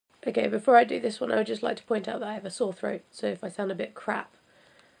Okay, before I do this one, I would just like to point out that I have a sore throat, so if I sound a bit crap,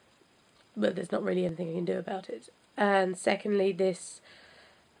 but there's not really anything I can do about it. And secondly, this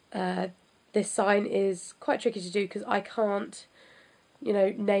sign is quite tricky to do because I can't,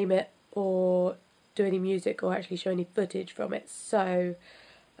 name it or do any music or actually show any footage from it. So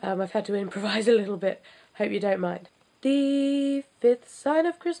I've had to improvise a little bit. Hope you don't mind. The fifth sign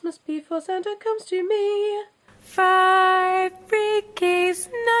of Christmas before Santa comes to me. 5 freaky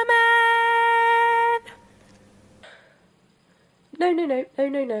snowmen.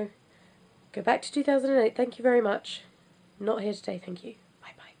 No. Go back to 2008. Thank you very much. Not here today, thank you.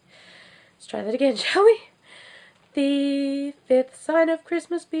 Bye. Let's try that again, shall we? The fifth sign of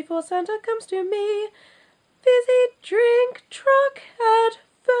Christmas before Santa comes to me. Fizzy drink truck Advert.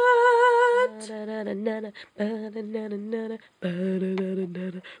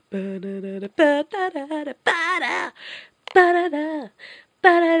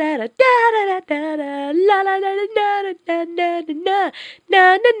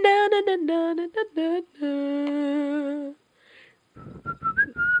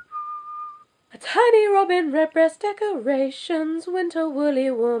 A tiny robin, redbreast decorations, winter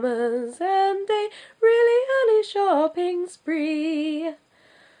woolly warmers, and a really early shopping spree.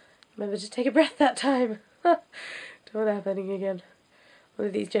 Remember to take a breath that time. Don't want that happening again. One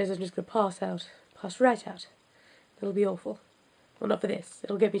of these days I'm just going to pass right out. It'll be awful. Well, not for this.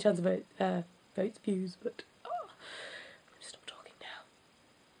 It'll get me tons of votes, views, but I'm going to stop talking now.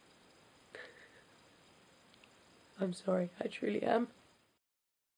 I'm sorry, I truly am.